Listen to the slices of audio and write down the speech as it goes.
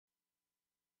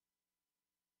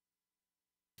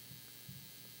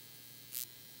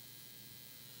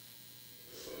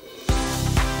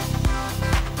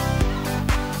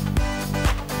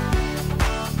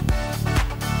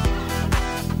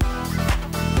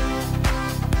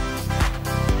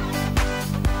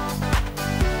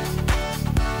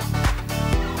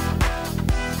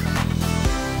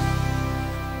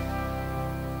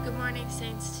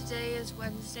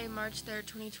March 3rd,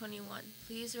 2021.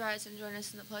 Please rise and join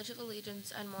us in the Pledge of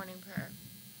Allegiance and morning prayer.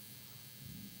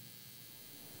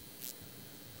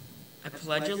 I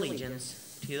pledge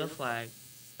allegiance to the flag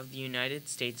of the United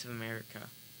States of America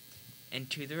and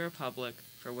to the republic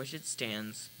for which it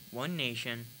stands, one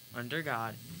nation, under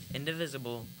God,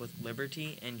 indivisible, with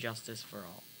liberty and justice for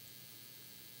all.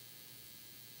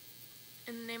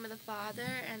 In the name of the Father,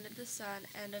 and of the Son,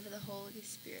 and of the Holy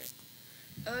Spirit.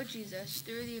 O Jesus,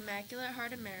 through the Immaculate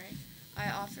Heart of Mary, I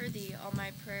offer thee all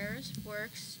my prayers,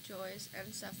 works, joys,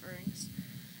 and sufferings,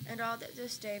 and all that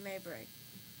this day may bring,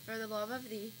 for the love of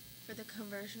thee, for the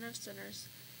conversion of sinners,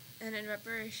 and in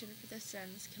reparation for the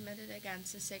sins committed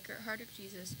against the Sacred Heart of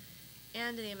Jesus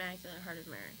and the Immaculate Heart of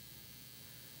Mary.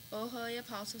 O Holy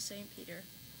Apostle St. Peter,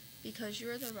 because you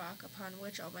are the rock upon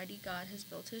which Almighty God has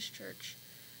built his church,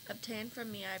 obtain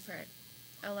from me, I pray,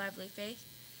 a lively faith,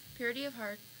 purity of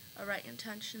heart, a right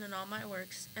intention in all my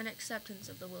works, and acceptance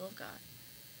of the will of God.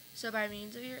 So by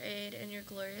means of your aid and your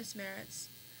glorious merits,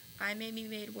 I may be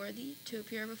made worthy to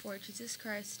appear before Jesus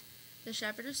Christ, the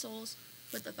Shepherd of souls,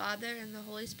 with the Father and the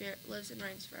Holy Spirit, lives and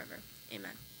reigns forever.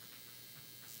 Amen.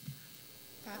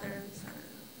 Father and Son.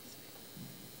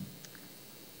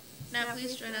 Now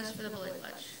please join us for the Holy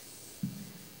Pledge.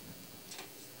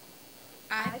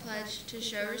 I pledge to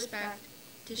show respect,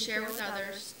 to share with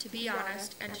others, to be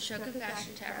honest, and to show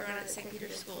compassion to everyone at St.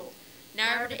 Peter's School.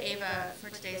 Now over to Ava for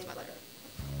today's weather.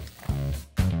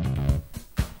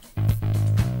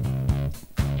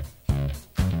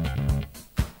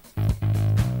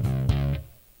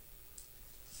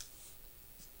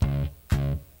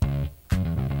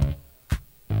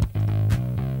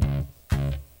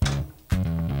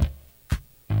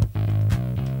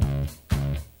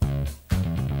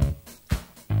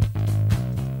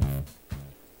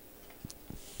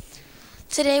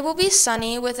 Today will be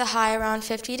sunny with a high around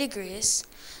 50 degrees.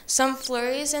 Some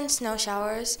flurries and snow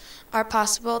showers are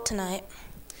possible tonight.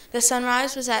 The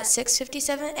sunrise was at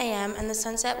 6:57 a.m. and the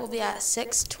sunset will be at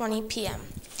 6:20 p.m.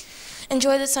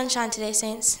 Enjoy the sunshine today,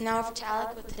 Saints. Now over to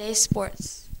Alec with today's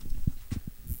sports.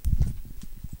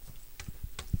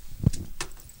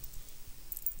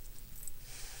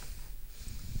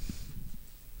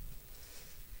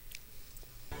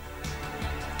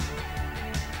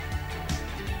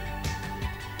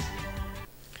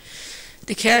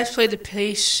 The Cavs play the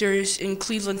Pacers in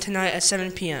Cleveland tonight at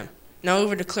 7 p.m. Now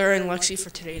over to Clara and Lexi for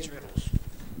today's riddles.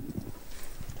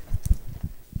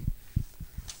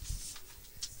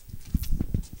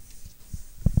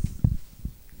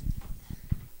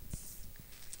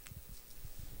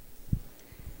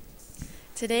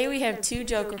 Today we have 2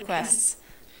 joke requests.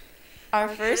 Our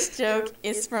first joke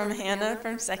is from Hannah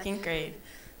from 2nd grade.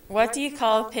 What do you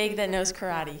call a pig that knows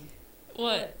karate?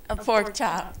 What? A pork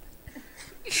chop.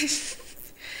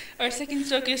 Our second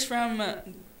joke is from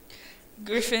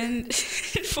Griffin in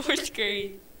 4th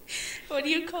grade. What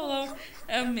do you call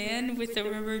a man with a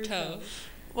rubber toe?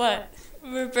 What?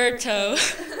 Roberto.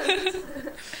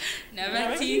 Now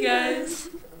back to you guys.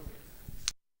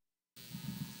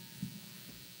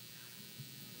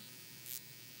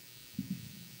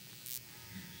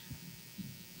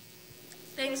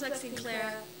 Thanks, Lexi and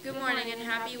Clara. Good morning and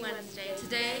happy Wednesday.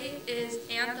 Today is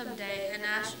Anthem Day, a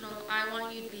national I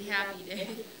Want You to Be Happy Day.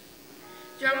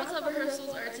 Drama club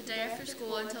rehearsals are today after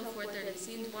school until 4:30.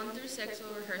 Scenes 1 through 6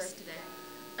 will rehearse today.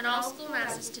 And all school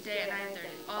masses today at 9:30.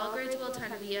 All grades will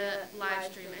attend via live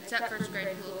stream, except 1st grade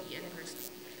who will be in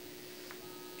person.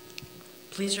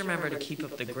 Please remember to keep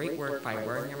up the great work by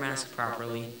wearing your mask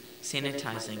properly,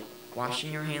 sanitizing,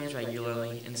 washing your hands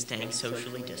regularly, and staying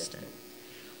socially distant.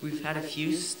 We've had a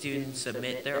few students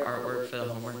submit their artwork for the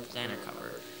homework planner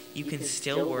cover. You can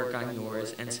still work on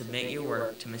yours and submit your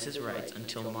work to Mrs. Wright's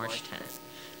until March 10th.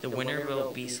 The winner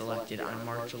will be selected on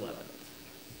March 11th.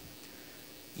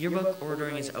 Yearbook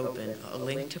ordering is open. A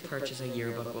link to purchase a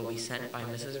yearbook will be sent by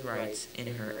Mrs. Wright's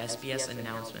in her SBS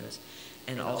announcements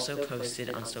and also posted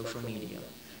on social media.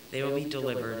 They will be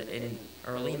delivered in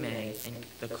early May and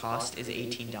the cost is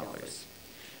 $18.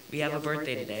 We have a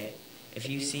birthday today. If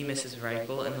you see Mrs.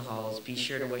 Reichel in the halls, be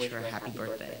sure to wish her a happy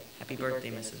birthday. Happy birthday,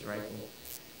 Mrs. Reichel.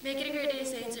 Make it a great day,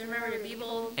 Saints, and remember to be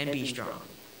bold and be strong.